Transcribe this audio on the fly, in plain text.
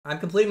I'm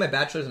completing my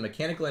bachelor's in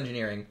mechanical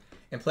engineering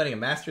and planning a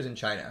master's in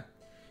China.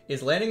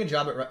 Is landing a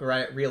job at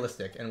Riot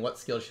realistic, and what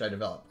skills should I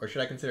develop? Or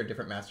should I consider a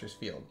different master's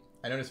field?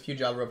 I noticed few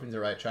job openings at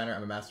Riot China.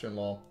 I'm a master in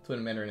law, fluent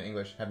in Mandarin and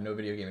English, have no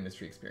video game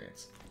industry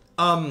experience.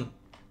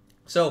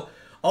 So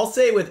I'll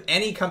say with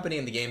any company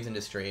in the games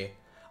industry,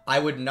 I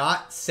would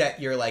not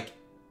set your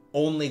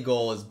only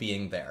goal as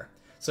being there.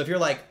 So if you're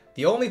like,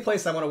 the only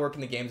place I want to work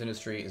in the games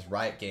industry is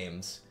Riot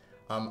Games,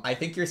 I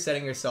think you're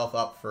setting yourself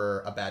up for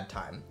a bad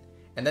time.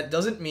 And that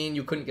doesn't mean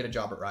you couldn't get a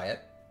job at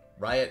Riot.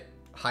 Riot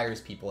hires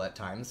people at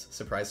times,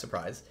 surprise,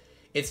 surprise.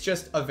 It's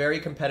just a very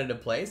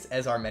competitive place,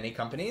 as are many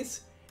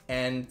companies,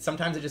 and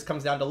sometimes it just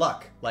comes down to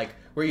luck. Like,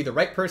 were you the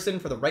right person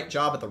for the right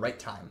job at the right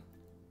time,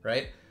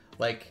 right?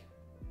 Like,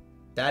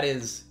 that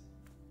is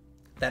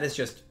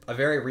just a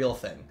very real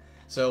thing.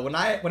 So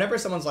whenever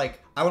someone's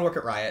like, I want to work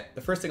at Riot,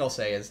 the first thing I'll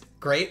say is,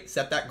 great,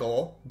 set that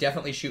goal,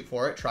 definitely shoot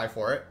for it, try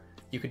for it.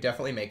 You could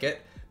definitely make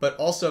it, but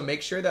also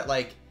make sure that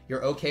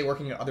you're okay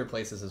working at other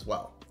places as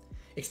well.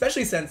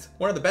 Especially since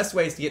one of the best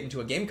ways to get into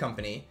a game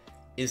company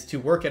is to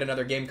work at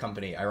another game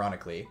company,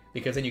 ironically,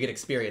 because then you get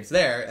experience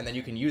there, and then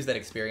you can use that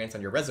experience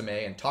on your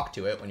resume and talk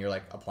to it when you're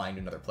applying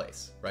to another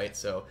place, right?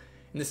 So,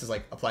 and this is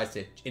applies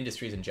to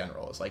industries in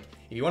general. It's if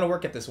you want to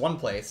work at this one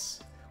place,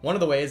 one of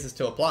the ways is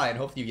to apply and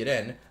hopefully you get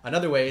in.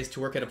 Another way is to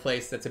work at a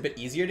place that's a bit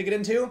easier to get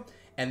into,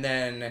 and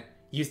then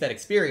use that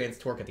experience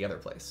to work at the other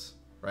place,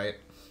 right?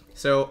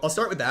 So I'll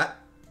start with that,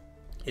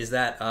 is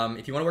that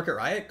if you want to work at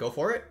Riot, go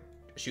for it,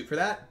 shoot for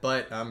that,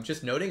 but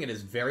just noting it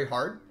is very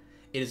hard,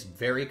 it is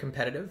very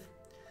competitive.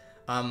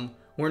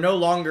 We're no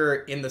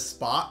longer in the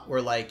spot where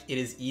it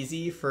is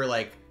easy for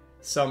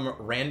some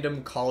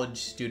random college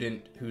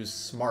student who's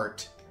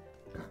smart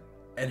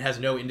and has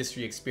no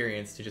industry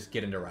experience to just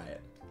get into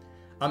Riot.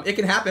 It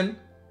can happen,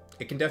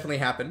 it can definitely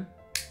happen.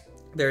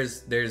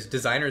 There's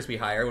designers we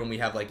hire when we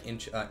have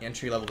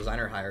entry-level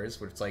designer hires,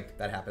 which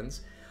that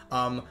happens.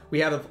 We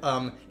have,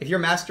 if you're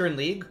Master in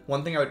League,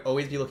 one thing I would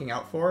always be looking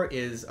out for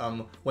is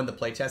when the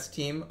Playtest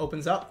team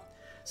opens up.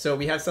 So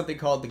we have something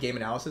called the Game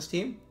Analysis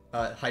team.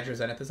 Hydra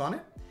Zenith is on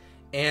it.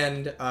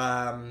 And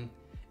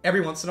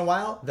every once in a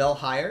while, they'll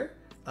hire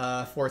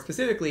for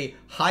specifically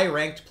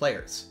high-ranked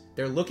players.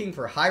 They're looking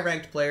for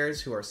high-ranked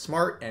players who are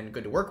smart and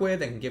good to work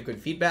with and can give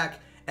good feedback.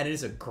 And it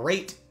is a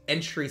great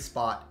entry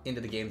spot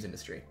into the games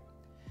industry.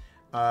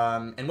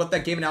 And what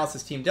that Game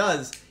Analysis team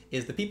does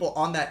is the people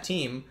on that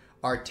team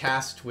are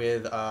tasked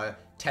with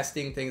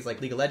testing things like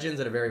League of Legends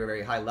at a very,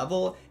 very high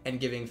level and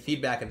giving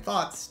feedback and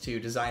thoughts to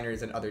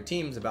designers and other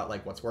teams about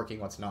what's working,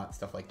 what's not,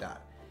 stuff like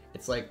that.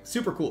 It's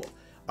super cool.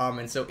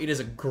 And so it is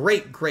a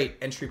great, great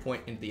entry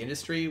point into the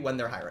industry when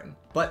they're hiring,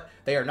 but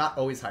they are not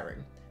always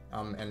hiring.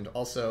 And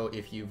also,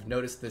 if you've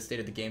noticed the state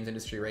of the games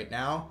industry right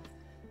now,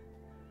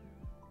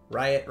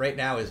 Riot right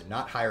now is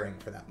not hiring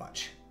for that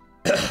much,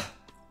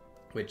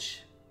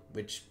 which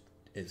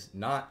is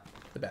not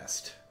the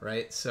best,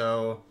 right?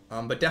 So,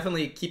 but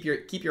definitely keep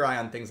your eye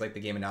on things like the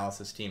Game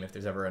Analysis team if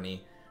there's ever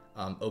any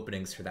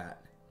openings for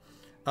that.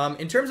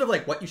 In terms of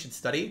what you should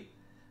study,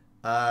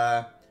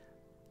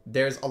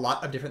 there's a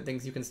lot of different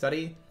things you can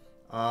study.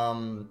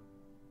 I'll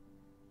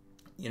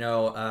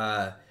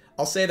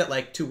say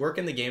that to work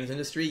in the games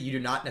industry, you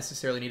do not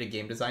necessarily need a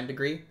game design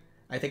degree.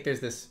 I think there's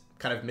this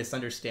kind of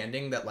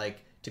misunderstanding that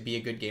to be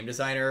a good game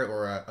designer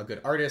or a good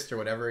artist or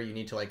whatever, you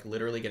need to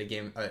literally get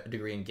a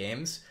degree in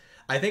games.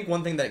 I think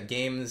one thing that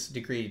games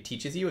degree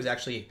teaches you is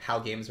actually how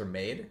games are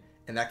made,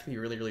 and that can be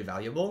really, really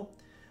valuable.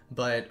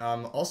 But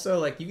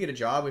also, you get a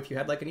job if you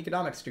had an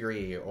economics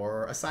degree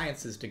or a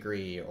sciences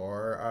degree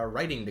or a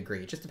writing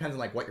degree. It just depends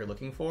on what you're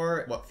looking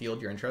for, what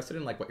field you're interested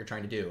in, what you're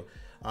trying to do.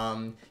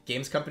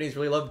 Games companies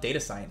really love data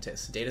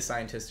scientists. Data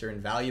scientists are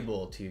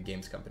invaluable to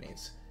games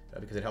companies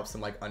because it helps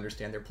them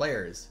understand their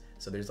players.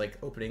 So there's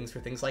openings for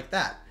things like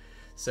that.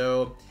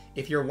 So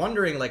if you're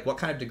wondering what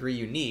kind of degree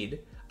you need,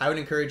 I would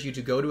encourage you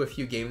to go to a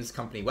few games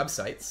company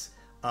websites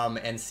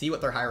and see what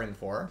they're hiring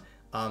for.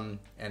 And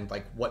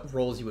what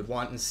roles you would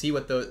want, and see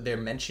what they're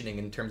mentioning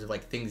in terms of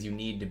things you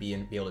need to be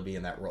able to be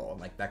in that role,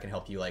 and that can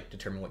help you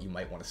determine what you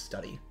might want to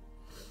study.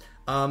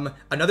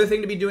 Another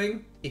thing to be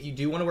doing if you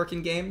do want to work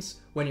in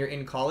games when you're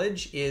in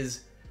college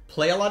is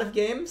play a lot of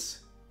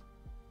games.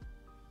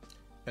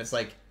 It's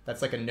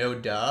that's a no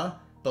duh,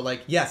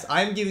 but yes,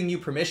 I'm giving you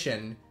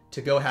permission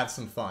to go have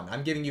some fun.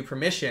 I'm giving you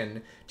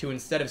permission to,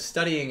 instead of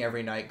studying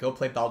every night, go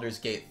play Baldur's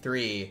Gate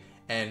 3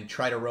 and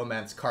try to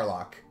romance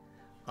Karlach.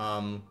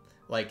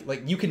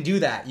 You can do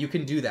that. You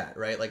can do that,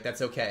 right?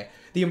 That's okay.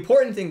 The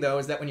important thing though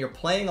is that when you're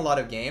playing a lot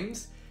of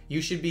games,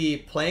 you should be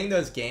playing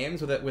those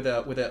games with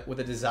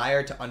a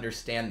desire to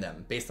understand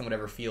them based on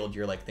whatever field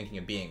you're thinking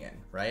of being in,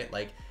 right?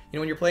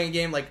 When you're playing a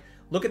game,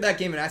 look at that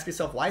game and ask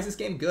yourself, why is this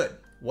game good?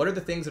 What are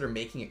the things that are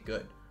making it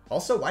good?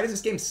 Also, why does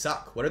this game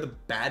suck? What are the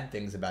bad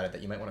things about it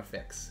that you might want to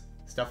fix?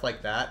 Stuff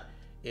like that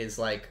is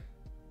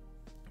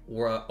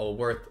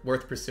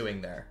worth pursuing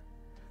there.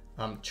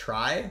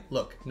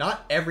 Look,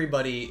 not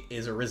everybody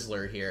is a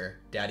Rizzler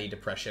here, Daddy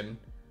Depression,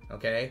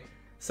 okay?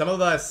 Some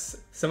of us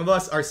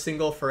are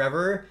single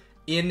forever,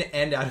 in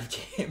and out of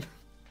game.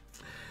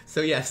 So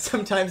yeah,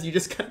 sometimes you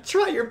just gotta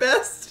try your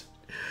best.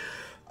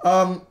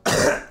 But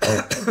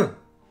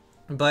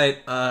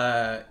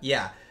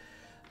yeah.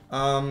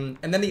 And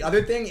then the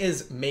other thing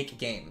is make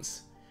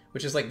games,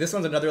 which is like, this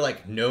one's another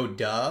like no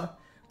duh,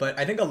 but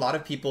I think a lot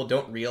of people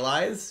don't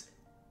realize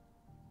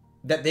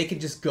that they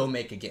can just go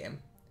make a game,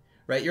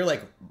 right? You're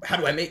like, how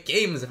do I make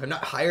games if I'm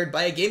not hired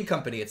by a game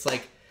company? It's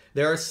like,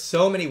 there are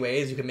so many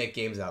ways you can make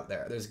games out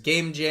there. There's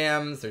game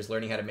jams, there's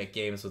learning how to make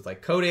games with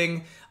like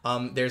coding,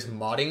 there's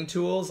modding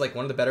tools. Like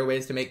one of the better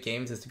ways to make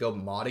games is to go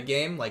mod a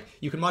game. Like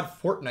you can mod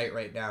Fortnite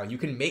right now. You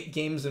can make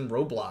games in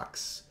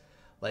Roblox.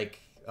 Like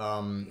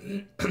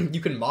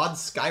you can mod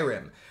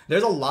Skyrim.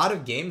 There's a lot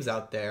of games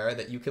out there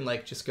that you can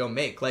like just go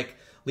make. Like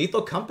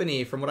Lethal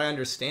Company, from what I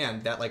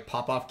understand, that like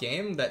pop-off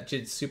game that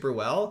did super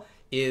well,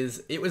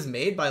 it was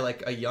made by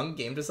like a young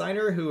game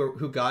designer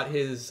who got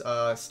his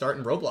start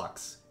in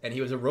Roblox. And he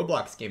was a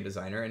Roblox game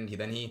designer, and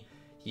he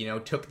you know,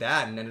 took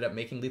that and ended up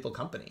making Lethal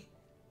Company.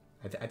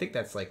 I think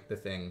that's like the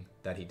thing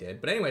that he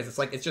did. But anyways, it's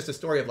like, it's just a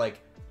story of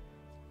like,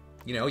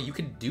 you know, you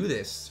can do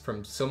this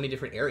from so many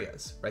different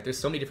areas, right? There's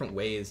so many different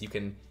ways you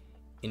can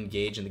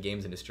engage in the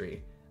games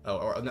industry,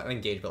 or not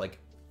engage, but like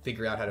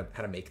figure out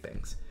how to make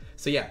things.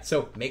 So yeah,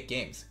 so make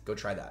games, go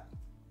try that.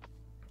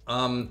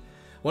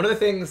 One of the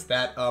things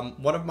that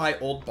one of my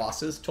old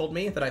bosses told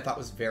me that I thought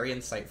was very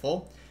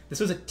insightful, this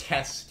was a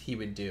test he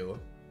would do.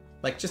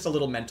 Like just a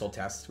little mental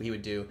test he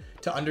would do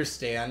to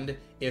understand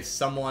if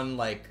someone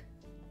like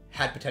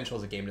had potential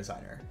as a game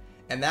designer.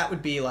 And that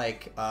would be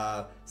like,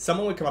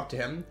 someone would come up to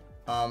him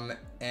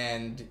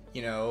and,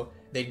 you know,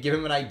 they'd give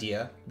him an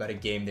idea about a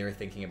game they were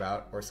thinking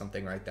about or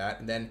something like that.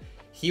 And then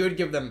he would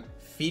give them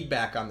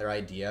feedback on their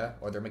idea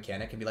or their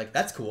mechanic and be like,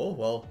 that's cool.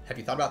 Well, have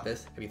you thought about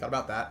this? Have you thought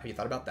about that? Have you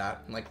thought about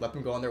that? And like, let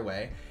them go on their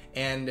way.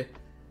 And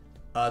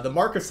the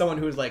mark of someone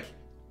who's like,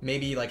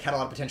 maybe like had a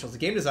lot of potential as a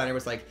game designer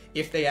was like,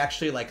 if they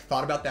actually like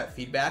thought about that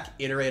feedback,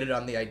 iterated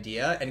on the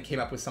idea, and came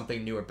up with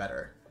something new or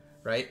better,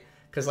 right?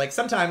 Because like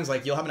sometimes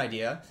like you'll have an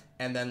idea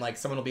and then like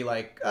someone will be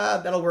like,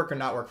 that'll work or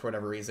not work for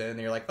whatever reason,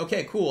 and you're like,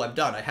 okay, cool, I'm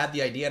done. I had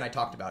the idea and I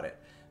talked about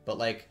it. But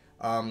like,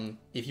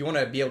 if you want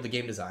to be able to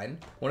game design,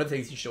 one of the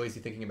things you should always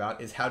be thinking about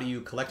is how do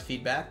you collect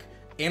feedback,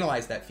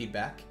 analyze that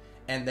feedback,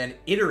 and then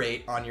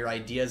iterate on your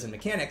ideas and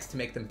mechanics to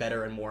make them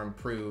better and more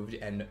improved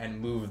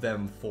and move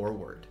them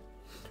forward,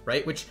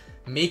 right? Which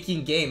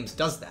making games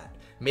does that.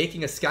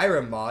 Making a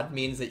Skyrim mod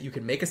means that you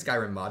can make a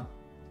Skyrim mod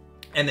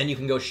and then you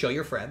can go show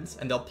your friends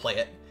and they'll play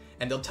it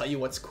and they'll tell you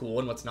what's cool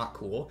and what's not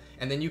cool,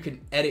 and then you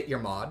can edit your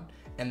mod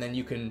and then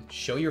you can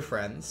show your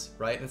friends,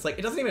 right? And it's like,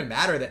 it doesn't even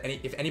matter that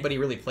if anybody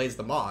really plays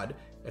the mod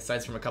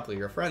aside from a couple of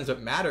your friends.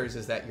 What matters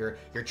is that you're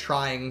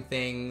trying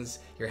things,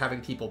 you're having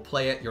people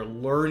play it, you're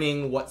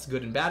learning what's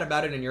good and bad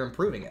about it, and you're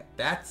improving it.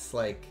 That's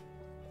like,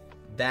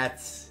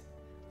 it's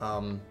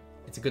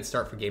a good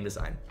start for game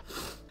design.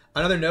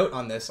 Another note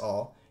on this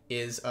all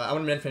is I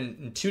want to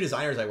mention two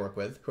designers I work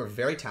with who are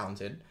very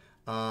talented.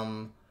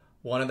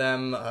 One of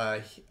them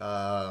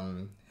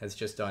has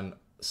just done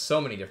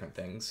so many different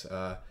things.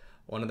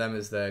 One of them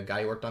is the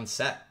guy who worked on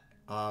set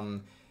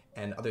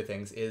and other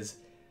things. Is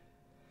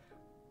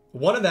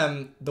one of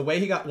them,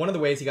 one of the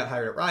ways he got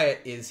hired at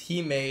Riot is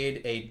he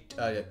made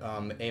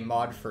a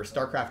mod for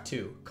StarCraft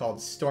 2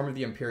 called Storm of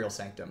the Imperial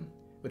Sanctum,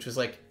 which was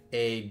like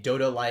a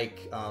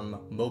Dota-like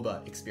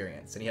MOBA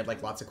experience, and he had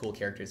like lots of cool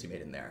characters he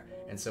made in there.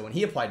 And so when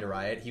he applied to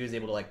Riot, he was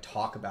able to like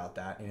talk about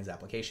that in his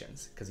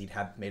applications because he'd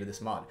had made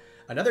this mod.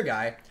 Another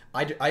guy,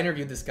 I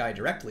interviewed this guy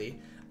directly.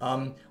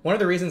 One of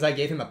the reasons I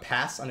gave him a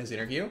pass on his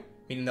interview,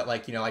 meaning that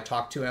like, you know, I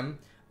talked to him,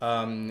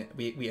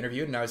 we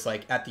interviewed, and I was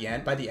like, by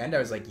the end I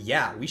was like,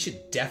 yeah, we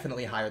should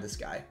definitely hire this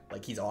guy,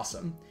 like he's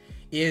awesome,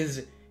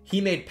 is he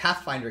made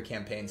Pathfinder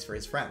campaigns for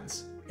his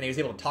friends and he was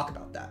able to talk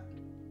about that.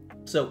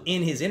 So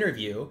in his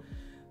interview,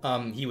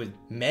 he would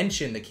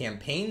mention the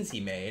campaigns he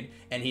made,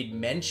 and he'd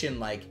mention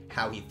like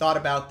how he thought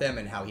about them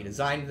and how he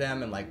designed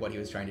them and like what he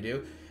was trying to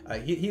do.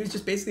 He was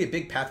just basically a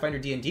big Pathfinder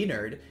D&D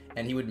nerd,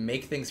 and he would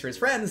make things for his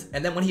friends,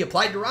 and then when he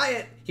applied to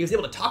Riot, he was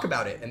able to talk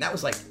about it, and that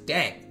was like,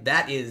 dang,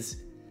 that is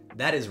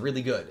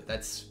really good.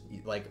 That's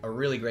like a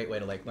really great way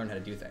to like learn how to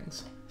do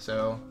things.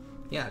 So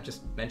yeah,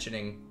 just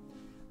mentioning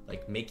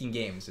like making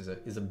games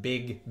is a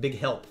big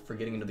help for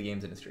getting into the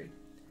games industry.